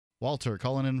Walter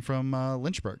calling in from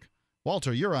Lynchburg.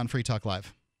 Walter, you're on Free Talk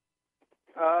Live.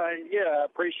 I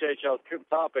appreciate y'all's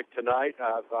topic tonight.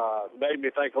 I've made me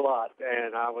think a lot,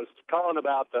 and I was calling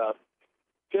about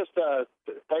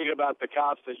thinking about the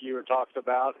cops that you were talking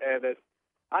about, and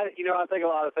I think a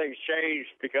lot of things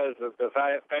changed because of the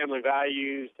family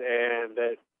values, and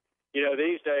that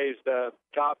these days the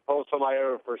cop pulls somebody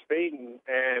over for speeding,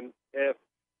 and if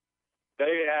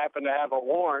they happen to have a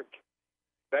warrant,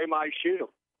 they might shoot them,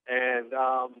 and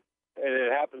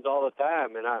it happens all the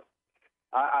time, and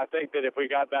I think that if we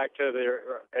got back to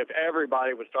if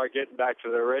everybody would start getting back to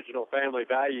the original family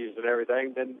values and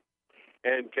everything, then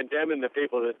and condemning the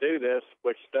people that do this,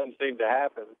 which doesn't seem to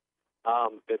happen,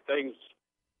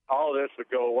 all this would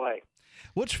go away.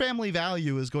 Which family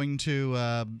value is going to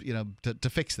to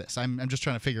fix this? I'm just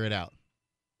trying to figure it out.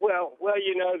 Well,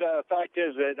 the fact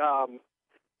is that I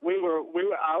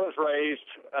was raised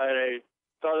in a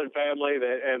Southern family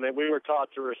and that we were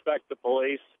taught to respect the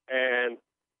police and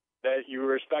that you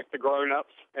respect the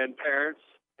grown-ups and parents,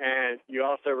 and you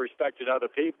also respected other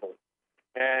people.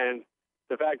 And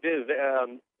the fact is,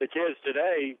 the kids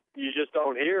today, you just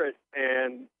don't hear it.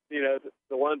 And,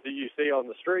 the ones that you see on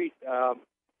the street,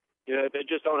 they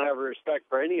just don't have respect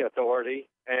for any authority.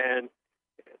 And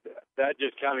that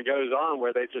just kind of goes on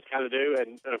where they just kind of do.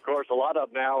 And, of course, a lot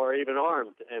of them now are even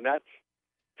armed. And that's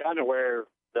kind of where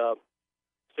the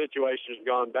situation has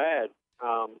gone bad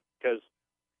because,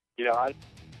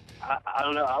 I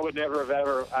don't know. I would never have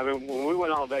ever. I mean, when we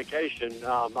went on vacation,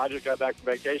 I just got back from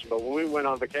vacation. But when we went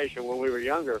on vacation when we were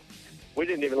younger, we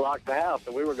didn't even lock the house,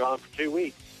 and we were gone for 2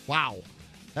 weeks. Wow,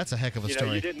 that's a heck of a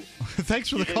story. You didn't. Thanks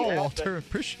for the call, Walter.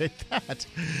 Appreciate that.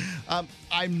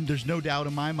 There's no doubt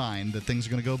in my mind that things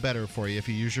are going to go better for you if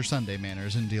you use your Sunday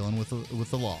manners in dealing with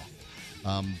the law.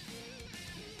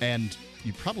 And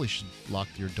you probably should lock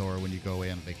your door when you go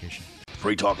away on vacation.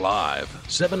 Free Talk Live,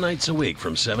 7 nights a week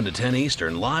from 7 to 10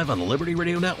 Eastern, live on the Liberty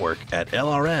Radio Network at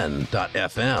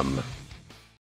LRN.FM.